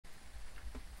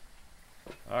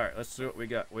Alright, let's see what we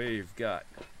got. We've got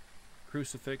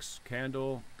crucifix,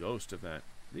 candle, ghost event.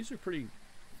 These are pretty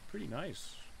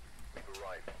nice.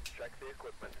 Right. Check the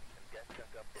equipment and get set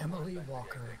up. Emily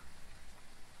Walker.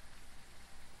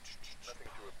 Nothing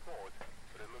to report,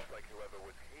 but it looks like whoever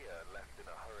was here left in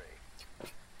a hurry.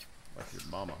 Like your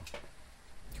mama.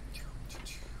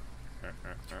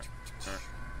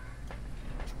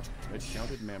 It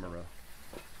counted Mamara.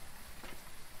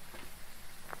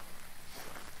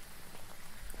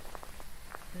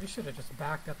 You should have just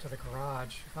backed up to the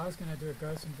garage. If I was going to do a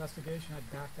ghost investigation,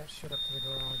 I'd back that shit up to the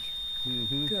garage.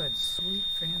 Mm-hmm. Good, sweet,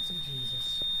 fancy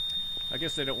Jesus. I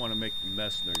guess they don't want to make a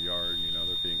mess in their yard, you know.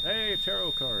 They're being, hey,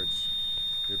 tarot cards.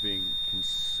 They're being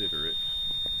considerate.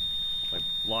 Like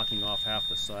blocking off half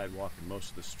the sidewalk and most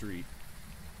of the street.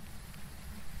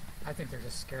 I think they're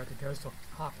just scared the ghost will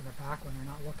hop in the back when they're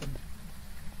not looking.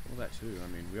 Well, that too. I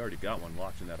mean, we already got one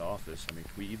locked in that office. I mean,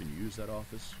 can we even use that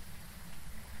office?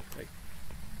 Hey.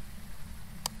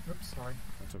 Oops, sorry.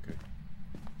 That's okay.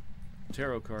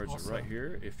 Tarot cards Also, are right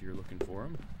here if you're looking for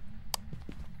them.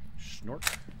 Schnork.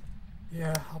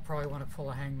 Yeah, I'll probably want to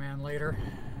pull a hangman later.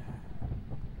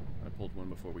 I pulled one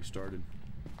before we started.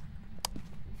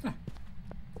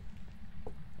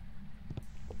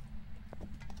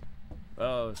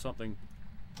 Oh, something.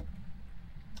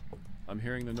 I'm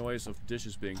hearing the noise of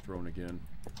dishes being thrown again.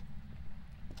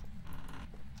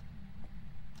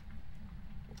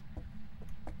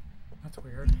 That's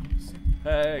weird.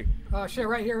 Hey! Oh shit,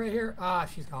 right here, right here. Ah,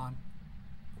 she's gone.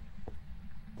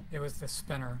 It was the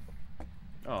spinner.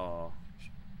 Oh.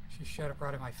 She showed up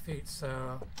right at my feet, so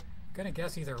I'm gonna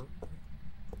guess either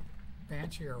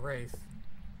Banshee or Wraith.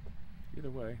 Either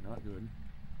way, not good.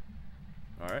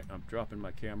 Alright, I'm dropping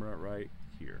my camera right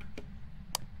here.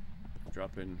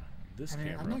 Dropping this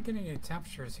camera. I'm not getting any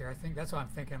temperatures here. I think that's what I'm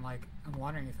thinking. Like, I'm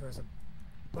wondering if it was a...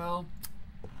 Well,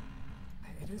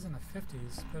 it is in the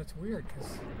 50s, but it's weird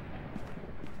because...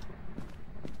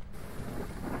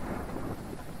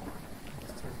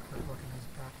 Let's take a quick look in these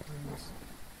back rooms.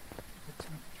 The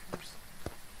temperatures.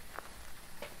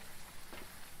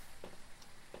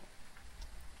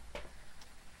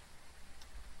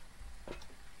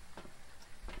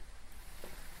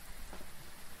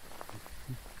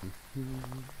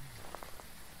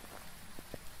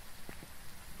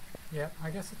 Yeah, I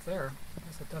guess it's there. I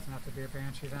guess it doesn't have to be a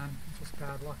Banshee then. It's just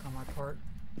bad luck on my part.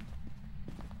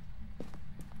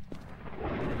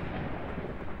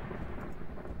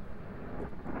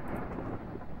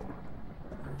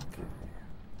 Okay.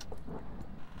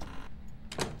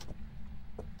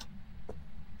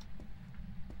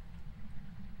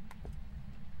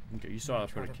 Okay, you saw I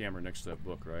put a camera next to that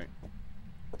book, right?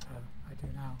 I do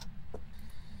now.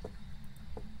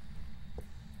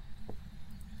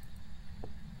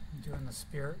 I'm doing the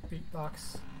spirit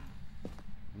beatbox.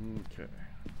 Okay.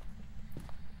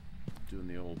 Doing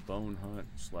the old bone hunt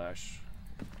slash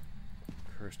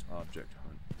cursed object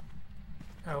hunt.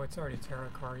 Oh, it's already tarot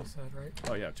card, you said, right?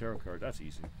 Oh yeah, tarot card, that's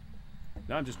easy.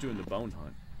 Now I'm just doing the bone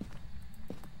hunt.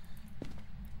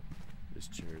 This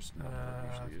chair's not where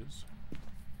it usually is.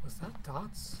 Was that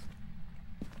dots?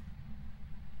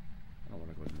 I don't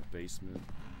want to go in the basement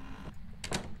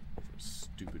for a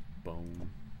stupid bone.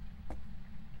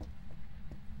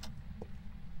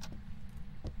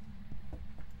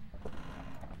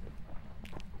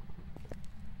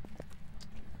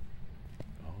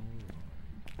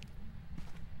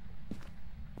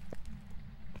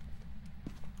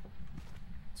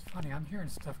 It's funny, I'm hearing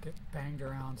stuff get banged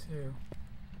around too.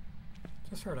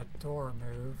 Just heard a door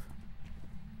move.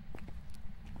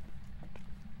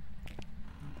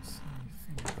 Don't see any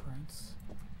fingerprints.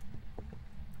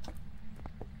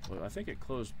 Well, I think it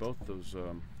closed both those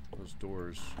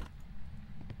doors.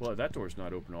 Well, that door's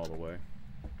not open all the way.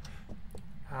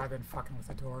 I've been fucking with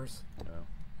the doors. No.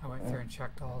 I went through and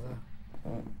checked all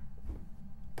the...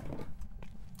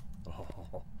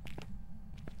 Oh.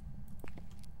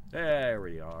 There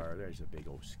we are. There's a big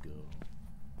old skull.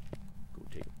 Go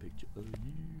take a picture of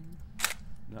you.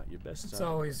 Not your best It's side.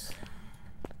 always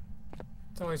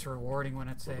rewarding when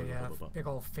it's a big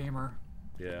old femur.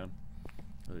 Yeah.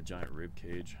 With a giant rib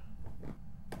cage.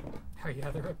 Oh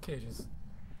yeah, the rib cage is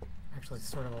actually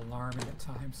sort of alarming at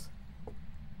times.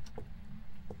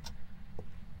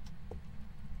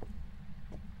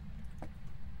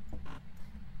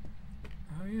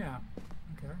 Oh yeah.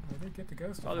 Okay, I did get the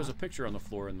ghost. Oh, there's a picture on the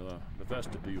floor in the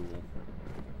vestibule.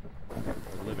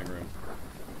 The living room.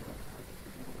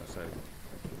 I said.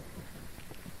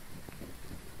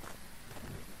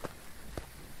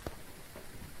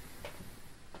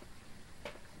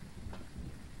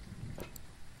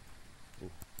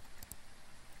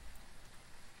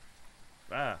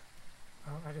 Oh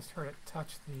I just heard it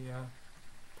touch the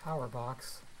power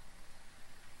box.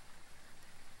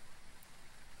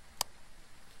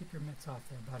 Keep your mitts off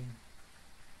there, buddy.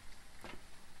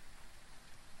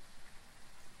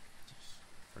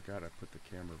 Forgot I put the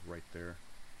camera right there.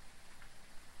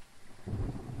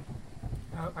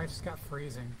 Oh, I just got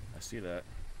freezing. I see that.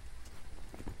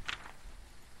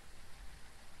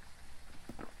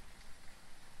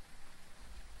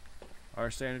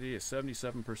 Our sanity is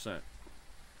 77%.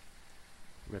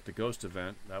 We got the ghost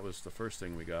event. That was the first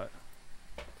thing we got.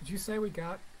 Did you say we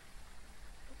got...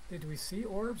 Did we see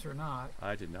orbs or not?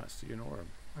 I did not see an orb.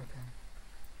 Okay.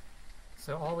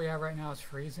 So all we have right now is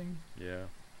freezing? Yeah.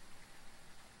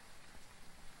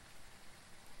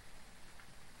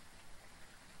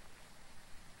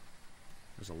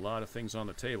 There's a lot of things on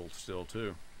the table still,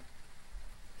 too.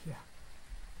 Yeah.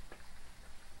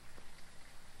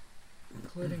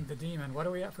 Including the demon. What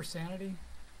are we at for sanity?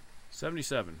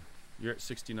 77. You're at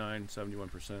 69, 71%.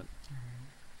 Alright.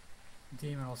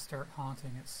 Demon will start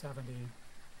haunting at 70,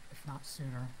 if not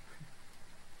sooner.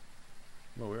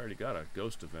 Well, we already got a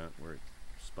ghost event where it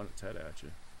spun its head at you.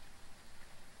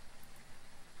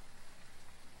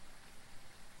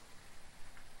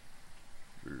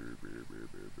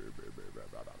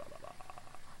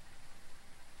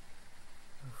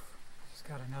 Just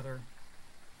got another...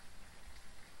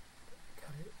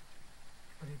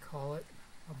 what do you call it?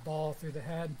 A ball through the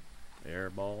head.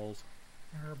 Air balls.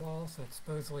 Air ball, so it's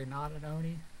supposedly not an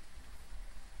Oni.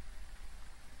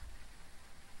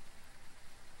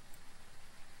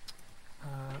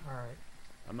 Alright.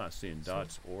 I'm not seeing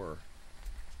dots or...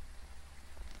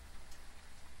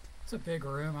 It's a big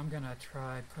room. I'm going to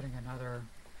try putting another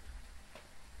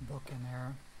book in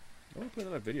there. I want to put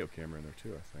another video camera in there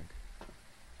too, I think.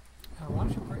 Why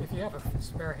don't you bring, if you have a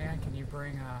spare hand, can you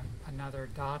bring another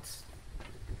dots?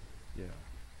 Yeah.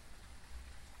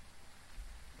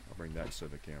 I'll bring that instead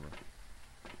of the camera.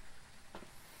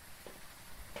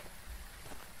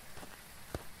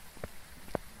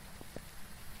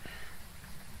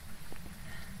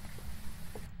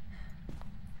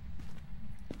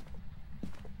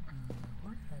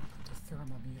 Where did I put the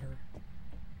thermometer?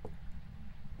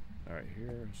 Alright,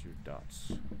 here's your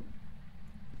dots.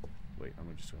 Wait, I'm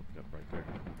going to just open it up right there.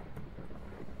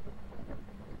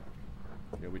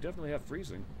 Yeah, we definitely have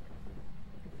freezing.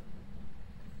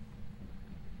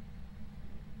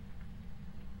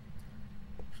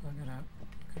 So I'm gonna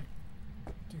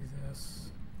do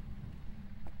this.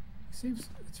 It seems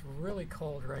it's really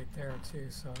cold right there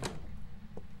too, so...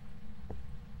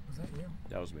 Was that you?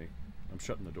 That was me. I'm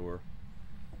shutting the door.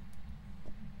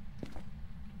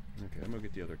 Okay, I'm going to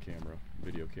get the other camera.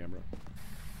 Video camera.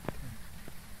 Okay.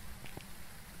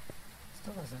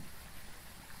 Still doesn't.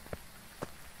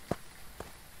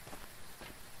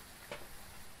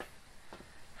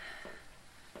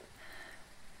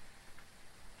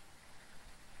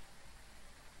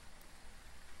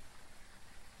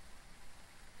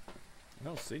 I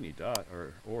don't see any dot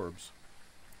or orbs.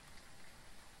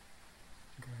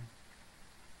 Okay.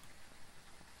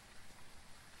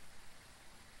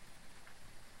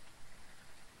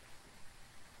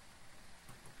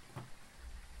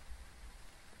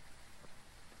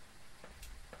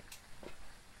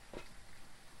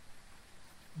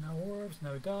 No orbs,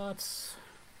 no dots.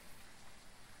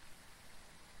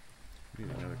 We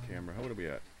need another camera. What are we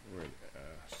at? We're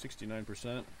at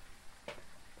 69%.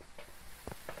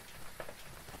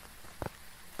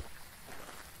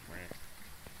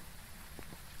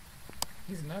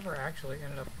 He's never actually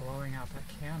ended up blowing out that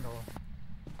candle.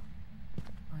 I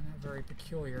find that very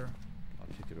peculiar. I'll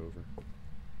kick it over.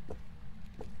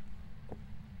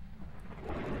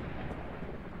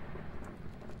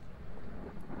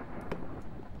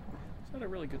 Is that a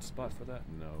really good spot for that?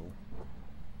 No.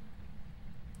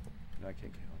 No, I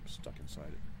can't get I'm stuck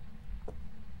inside it.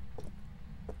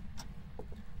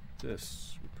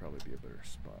 This would probably be a better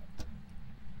spot.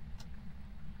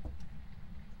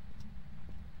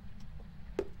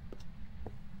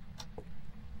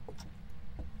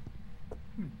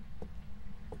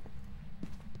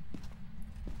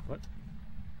 What?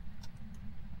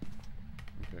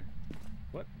 Okay.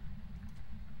 What?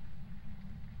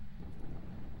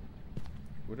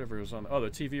 Whatever was on... Oh, the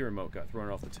TV remote got thrown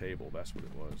off the table. That's what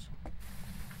it was.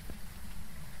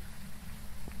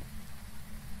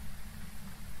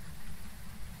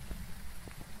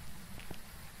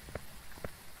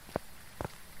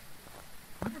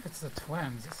 I wonder if it's the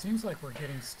twins. It seems like we're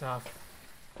getting stuff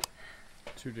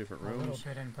Two different a rooms. little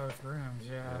bit in both rooms,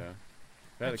 yeah. Yeah.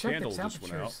 Yeah, the checked candle just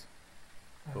went out, temperatures.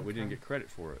 but we didn't Okay. get credit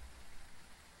for it.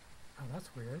 Oh, that's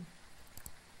weird.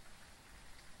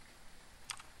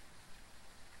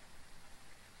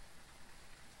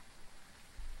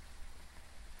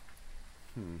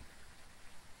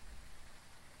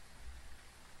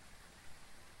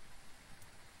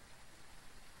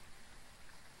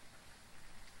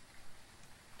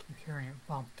 hearing it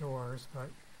bump doors, but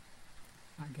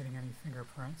not getting any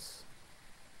fingerprints.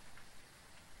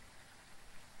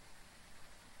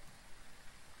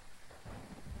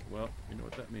 Well, you know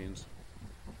what that means.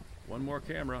 One more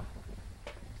camera.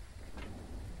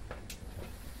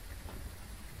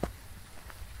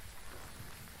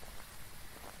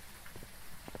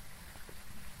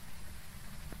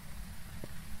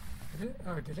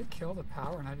 Did it kill the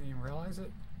power and I didn't even realize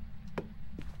it?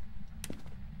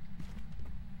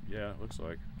 Yeah, looks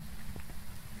like.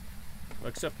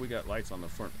 Except we got lights on the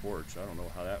front porch. I don't know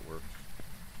how that works.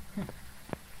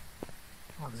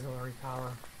 Auxiliary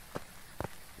power.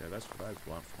 Yeah, that's what I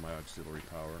want for my auxiliary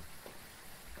power.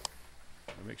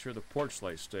 And make sure the porch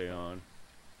lights stay on.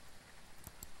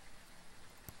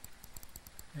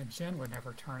 And Jen would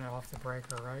never turn it off the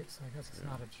breaker, right? So I guess it's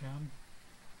not a Jen.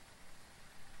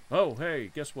 Oh, hey,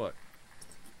 guess what?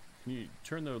 Can you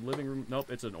turn the living room?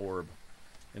 Nope, it's an orb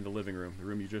in the living room. The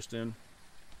room you just in.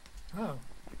 Oh.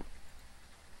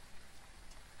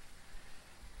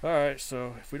 Alright,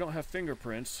 so if we don't have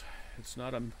fingerprints, it's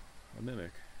not a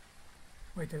mimic.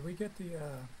 Wait, did we get the,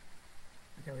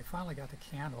 okay, we finally got the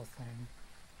candle thing.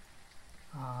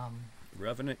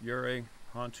 Revenant Yurei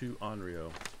Hantu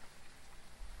Onryo.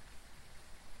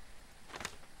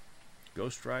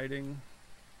 Ghost Riding.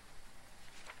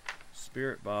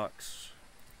 Spirit Box.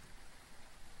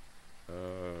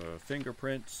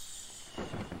 Fingerprints.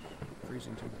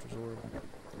 Freezing Temperatures Orb.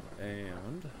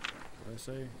 And, what did I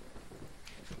say?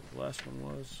 The last one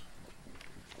was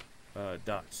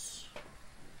dots.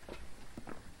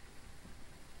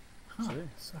 Huh. See?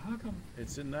 So how come...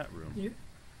 It's in that room.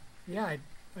 Yeah,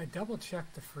 I double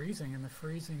checked the freezing, and the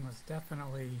freezing was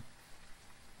definitely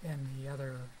in the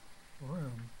other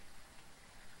room.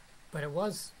 But it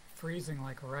was freezing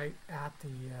like right at the...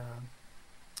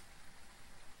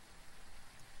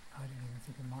 I didn't even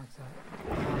think I marked that.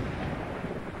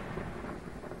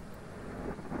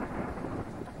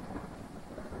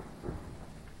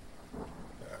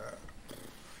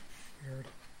 Weird.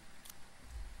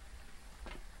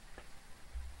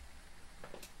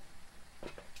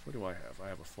 What do I have? I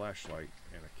have a flashlight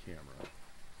and a camera.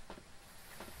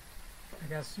 I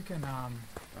guess you can, I'm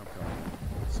coming.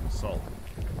 Some salt.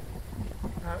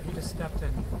 he just stepped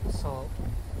in salt.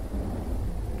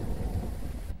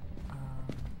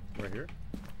 Right here?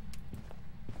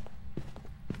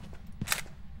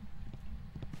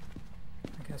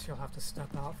 I guess you'll have to step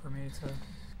out for me to...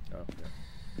 Oh, yeah.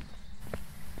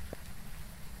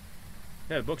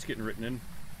 Yeah, the book's getting written in.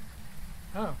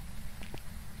 Oh.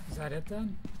 Is that it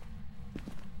then?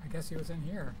 I guess he was in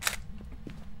here.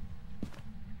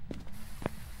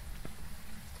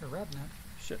 It's a revenant.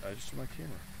 Shit, I just threw my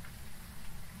camera.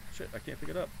 Shit, I can't pick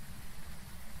it up.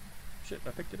 Shit,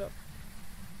 I picked it up.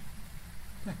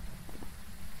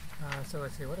 So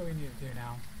let's see, what do we need to do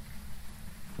now?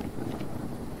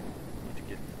 Need to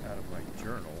get out of my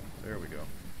journal. There we go.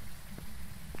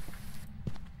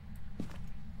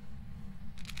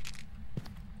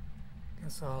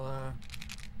 Guess I'll,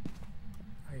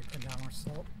 oh, you put down more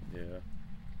salt? Yeah.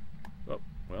 Oh,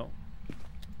 well.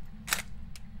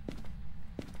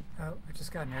 Oh, I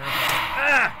just got an arrow.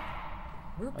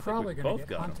 Ah! We're I think probably we going both to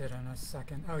get got 'em. hunted in a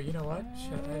second. Oh, you know what?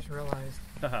 Shit, I just realized.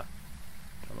 Haha.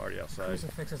 I'm already outside.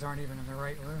 Crucifixes aren't even in the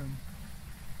right room.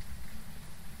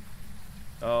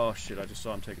 Oh, shit, I just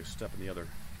saw him take a step in the other.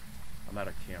 I'm out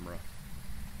of camera.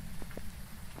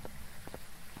 I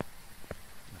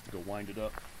have to go wind it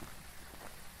up.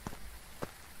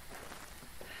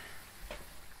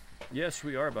 Yes,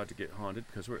 we are about to get haunted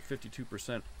because we're at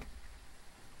 52%